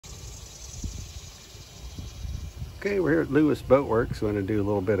Okay, we're here at Lewis Boat Works. We're going to do a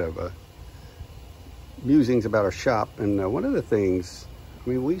little bit of musings about our shop. And one of the things, I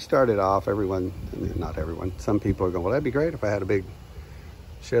mean, we started off, not everyone, some people are going, well, that'd be great if I had a big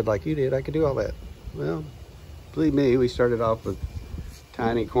shed like you did. I could do all that. Well, believe me, we started off with a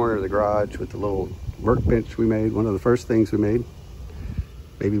tiny corner of the garage with the little workbench we made. One of the first things we made.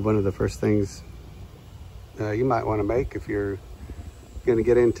 Maybe one of the first things you might want to make if you're going to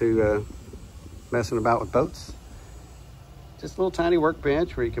get into messing about with boats. Just a little tiny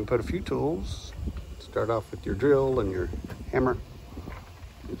workbench where you can put a few tools. Start off with your drill and your hammer,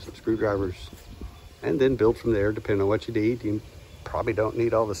 and some screwdrivers, and then build from there depending on what you need. You probably don't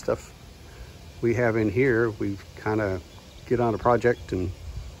need all the stuff we have in here. We kind of get on a project and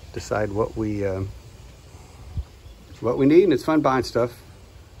decide what we need, and it's fun buying stuff.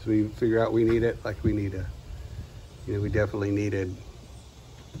 So we figure out we need it, like we need we definitely needed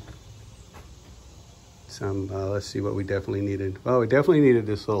some, let's see what we definitely needed. Well, we definitely needed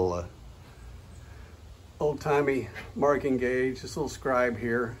this little old-timey marking gauge, this little scribe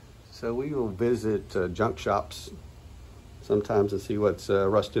here. So we will visit junk shops sometimes and see what's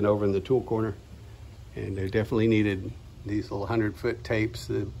rusting over in the tool corner. And they definitely needed these little 100-foot tapes,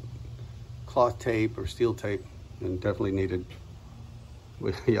 the cloth tape or steel tape, and definitely needed,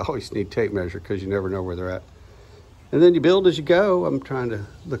 you always need tape measure because you never know where they're at. And then you build as you go. I'm trying to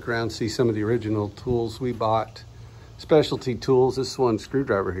look around, see some of the original tools we bought. Specialty tools, this one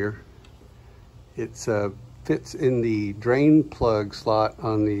screwdriver here. It fits in the drain plug slot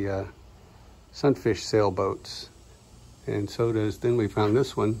on the Sunfish sailboats. And so does, then we found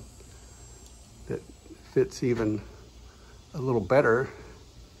this one that fits even a little better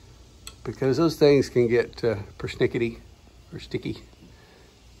because those things can get persnickety or sticky.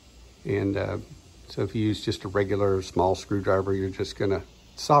 And so if you use just a regular small screwdriver, you're just gonna,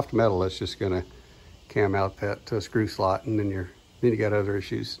 soft metal, that's just gonna cam out that screw slot, and then you got other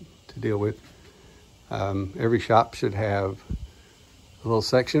issues to deal with. Every shop should have a little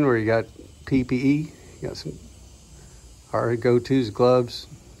section where you got PPE, you got some our go-tos, gloves,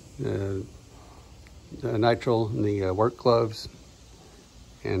 nitrile, and the work gloves,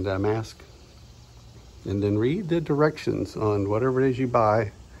 and a mask. And then read the directions on whatever it is you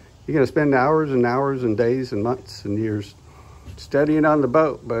buy. You're gonna spend hours and hours and days and months and years studying on the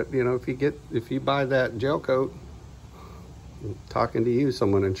boat, but you know, if you buy that gel coat, I'm talking to you,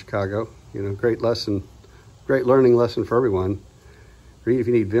 someone in Chicago, you know, great learning lesson for everyone. Read if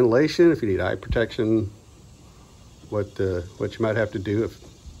you need ventilation, if you need eye protection, what you might have to do if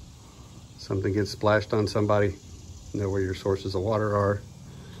something gets splashed on somebody. Know where your sources of water are.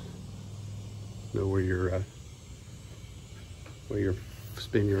 Know where you're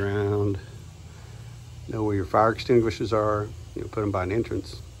spinning around. Know where your fire extinguishers are. You know, put them by an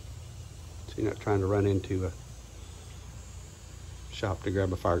entrance, so you're not trying to run into a shop to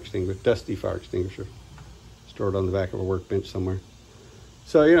grab a fire extinguisher, dusty fire extinguisher, stored on the back of a workbench somewhere.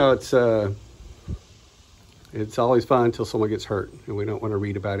 So you know, it's always fun until someone gets hurt, and we don't want to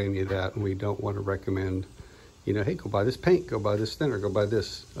read about any of that, and we don't want to recommend, you know, hey, go buy this paint, go buy this thinner, go buy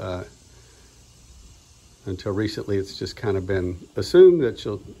this. Until recently, it's just kind of been assumed that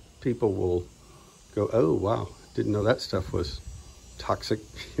people will go, oh, wow, didn't know that stuff was toxic.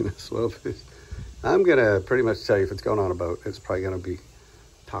 You know, so I'm gonna pretty much tell you if it's going on a boat, it's probably gonna be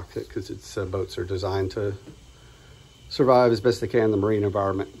toxic because boats are designed to survive as best they can in the marine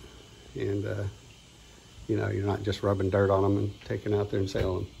environment. And, you know, you're not just rubbing dirt on them and taking out there and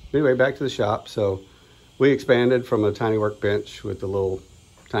sailing. Anyway, back to the shop. So we expanded from a tiny workbench with a little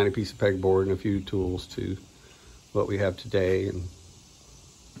tiny piece of pegboard and a few tools to what we have today, and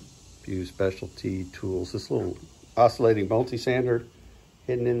a few specialty tools. This little oscillating multi-sander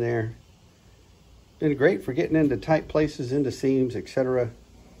hidden in there. Been great for getting into tight places, into seams, etc.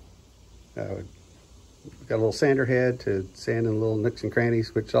 Got a little sander head to sand in little nooks and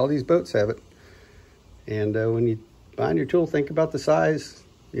crannies, which all these boats have it. And when you find your tool, think about the size.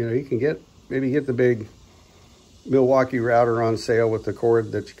 You know, you can maybe get the big Milwaukee router on sale with the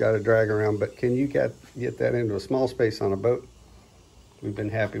cord that you got to drag around, but can you get that into a small space on a boat? We've been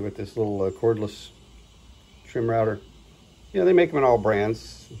happy with this little cordless trim router. You know, they make them in all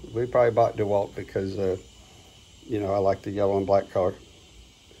brands. We probably bought DeWalt because, you know, I like the yellow and black color.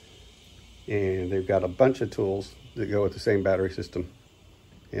 And they've got a bunch of tools that go with the same battery system.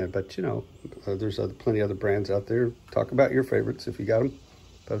 Yeah, but you know, there's plenty of other brands out there. Talk about your favorites if you got them.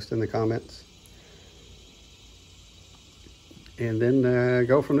 Post in the comments. And then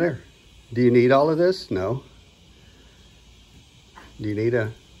go from there. Do you need all of this? No. Do you need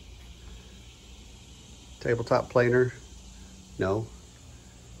a tabletop planer? No.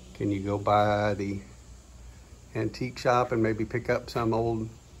 Can you go buy the antique shop and maybe pick up some old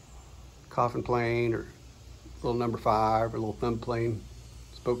coffin plane or little number 5 or little thumb plane,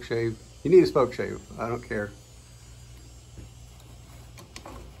 spoke shave. You need a spoke shave, I don't care.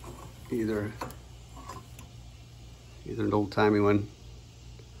 Either an old-timey one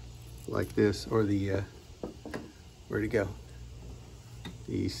like this or the, where'd it go?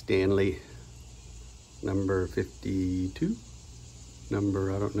 The Stanley number 52,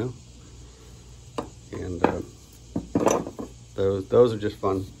 number, I don't know. And those are just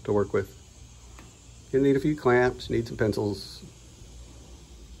fun to work with. You need a few clamps, need some pencils,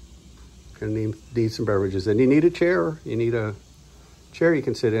 gonna need some beverages. And you need a chair. You need a chair you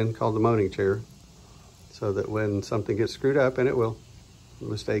can sit in called the moaning chair, so that when something gets screwed up, and it will, a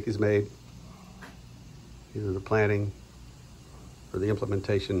mistake is made, either the planning or the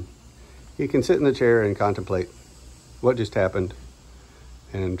implementation, you can sit in the chair and contemplate what just happened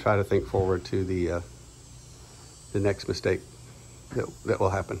and try to think forward to the next mistake that will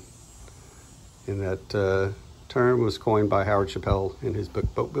happen. And that term was coined by Howard Chappell in his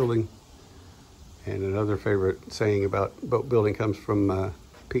book, Boat Building. And another favorite saying about boat building comes from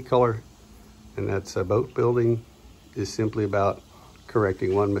Pete Culler, and that's boat building is simply about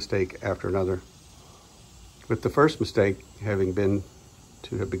correcting one mistake after another, with the first mistake having been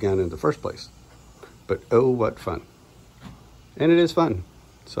to have begun in the first place. But oh, what fun. And it is fun.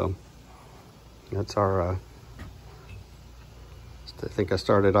 So that's our, I think I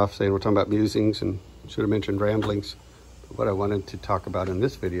started off saying we're talking about musings and should have mentioned ramblings. But what I wanted to talk about in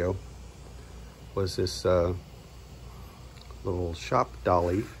this video was this little shop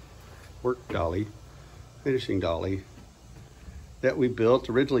dolly, work dolly, finishing dolly that we built.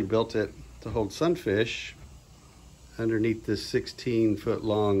 Originally built it to hold sunfish underneath this 16-foot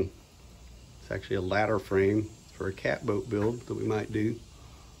long, it's actually a ladder frame for a catboat build that we might do.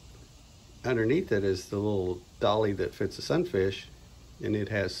 Underneath it is the little dolly that fits a sunfish, and it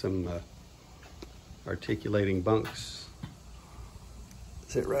has some articulating bunks.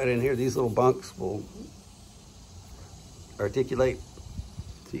 Sit right in here. These little bunks will articulate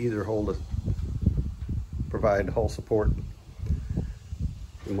to either provide hull support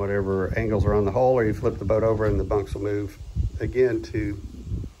in whatever angles are on the hull, or you flip the boat over and the bunks will move again to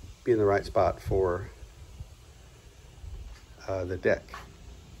be in the right spot for the deck,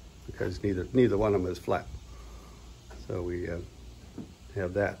 because neither one of them is flat. So we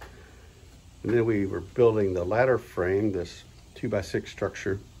have that. And then we were building the ladder frame, this 2x6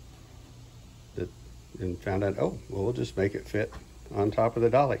 structure, and found out, oh, well, we'll just make it fit on top of the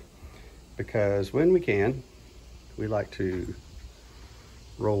dolly, because when we can, we like to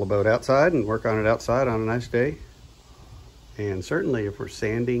roll a boat outside and work on it outside on a nice day. And certainly if we're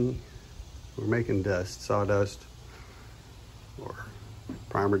sanding, we're making dust, sawdust, or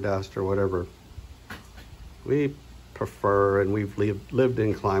primer dust or whatever, we prefer, and we've lived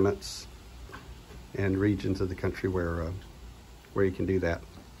in climates and regions of the country where you can do that.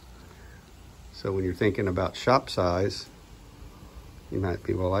 So when you're thinking about shop size, you might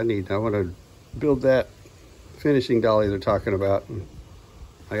be, well, I want to build that finishing dolly they're talking about. And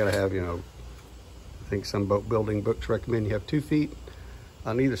I got to have, I think some boat building books recommend you have 2 feet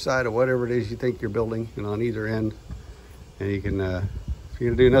on either side of whatever it is you think you're building, and on either end. And you can, if you're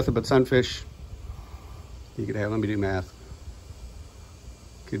going to do nothing but sunfish, you could have, let me do math,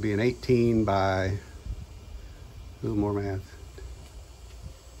 could be an 18 by, a little more math.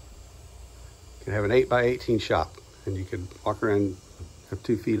 You could have an 8 by 18 shop, and you could walk around, have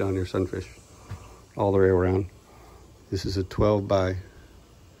 2 feet on your sunfish all the way around. This is a 12 by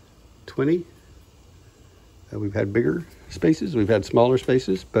 20. We've had bigger spaces, we've had smaller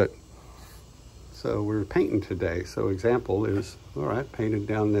spaces, but so we're painting today. So example is, all right, painted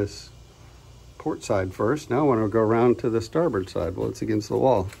down this port side first. Now I want to go around to the starboard side. Well, it's against the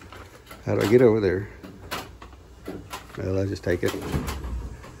wall. How do I get over there? Well, I just take it,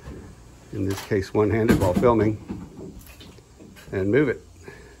 in this case one-handed while filming, and move it.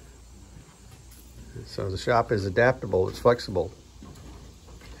 So the shop is adaptable, it's flexible,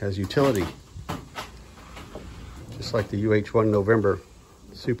 has utility. Just like the UH-1 November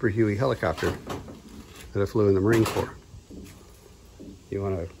Super Huey helicopter that I flew in the Marine Corps. You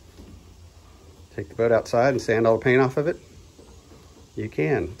want to take the boat outside and sand all the paint off of it? You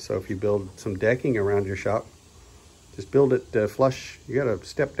can. So if you build some decking around your shop, just build it flush. You got to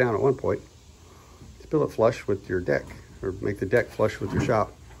step down at one point. Just build it flush with your deck, or make the deck flush with your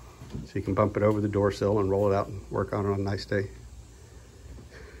shop, so you can bump it over the door sill and roll it out and work on it on a nice day.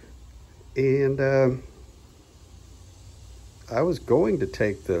 And I was going to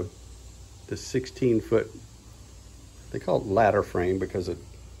take the 16-foot, they call it ladder frame because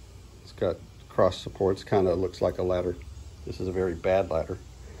it's got cross supports, kind of looks like a ladder. This is a very bad ladder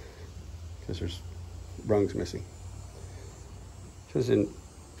because there's rungs missing. Because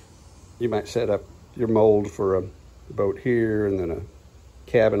you might set up your mold for a boat here, and then a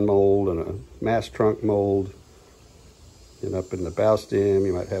cabin mold and a mast trunk mold. And up in the bow stem,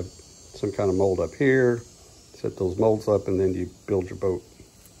 you might have some kind of mold up here. Set those molds up, and then you build your boat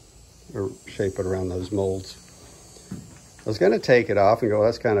or shape it around those molds. I was going to take it off and go,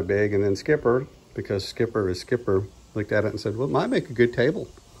 that's kind of big. And then Skipper, because Skipper is Skipper, looked at it and said, well, it might make a good table.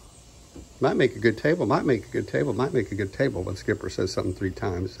 Might make a good table, might make a good table, might make a good table. When Skipper says something 3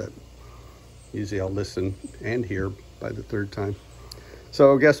 times, that usually I'll listen and hear by the 3rd time.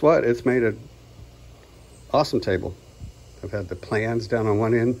 So guess what? It's made an awesome table. I've had the plans down on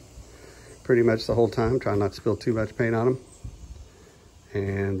one end pretty much the whole time, trying not to spill too much paint on them.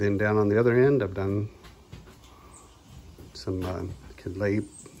 And then down on the other end, I've done some, could lay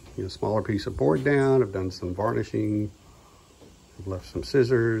smaller piece of board down. I've done some varnishing. I've left some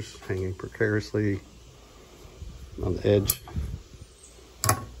scissors hanging precariously on the edge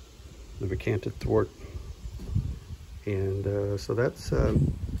of a canted thwart. And so that's,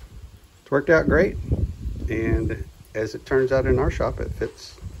 it's worked out great. And as it turns out in our shop, it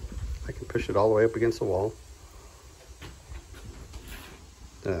fits. I can push it all the way up against the wall.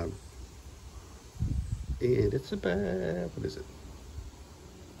 And it's about, what is it?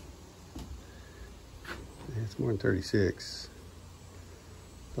 It's more than 36.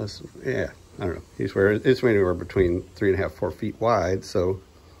 Plus, yeah, I don't know. It's anywhere between 3.5, 4 feet wide, so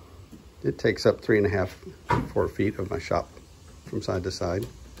it takes up 3.5, 4 feet of my shop from side to side.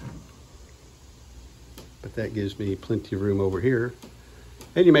 But that gives me plenty of room over here.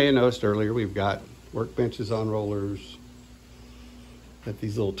 And you may have noticed earlier, we've got workbenches on rollers. Got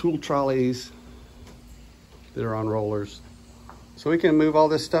these little tool trolleys that are on rollers. So we can move all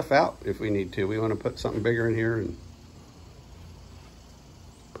this stuff out if we need to. We want to put something bigger in here and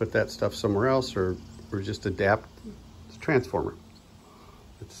put that stuff somewhere else, or just adapt. It's a transformer.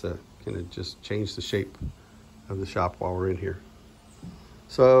 It's gonna just change the shape of the shop while we're in here.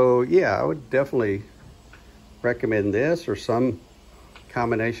 So yeah, I would definitely recommend this or some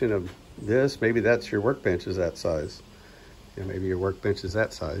combination of this. Maybe that's your workbench is that size. Yeah, maybe your workbench is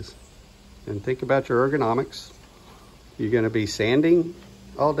that size. And think about your ergonomics. You're going to be sanding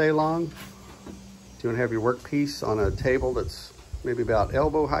all day long. You want to have your workpiece on a table that's maybe about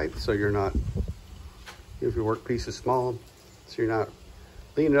elbow height, so you're not, if your workpiece is small, so you're not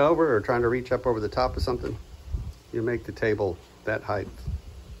leaning over or trying to reach up over the top of something. You make the table that height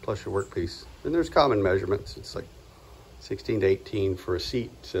plus your workpiece. And there's common measurements. It's like 16 to 18 for a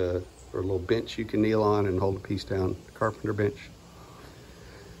seat or a little bench you can kneel on and hold a piece down, carpenter bench.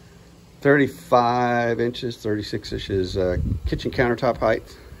 35 inches, 36 inches kitchen countertop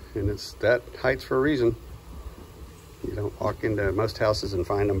height, and it's that height's for a reason. You don't walk into most houses and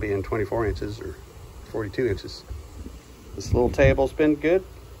find them being 24 inches or 42 inches. This little table's been good,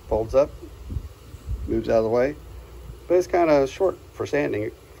 folds up, moves out of the way, but it's kind of short for sanding.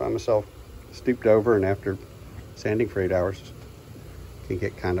 I find myself stooped over, and after sanding for 8 hours, can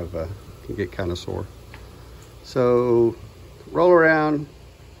get kind of sore. So roll around.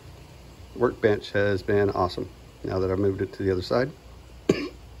 Workbench has been awesome. Now that I've moved it to the other side,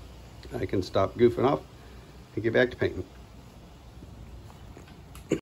 I can stop goofing off and get back to painting.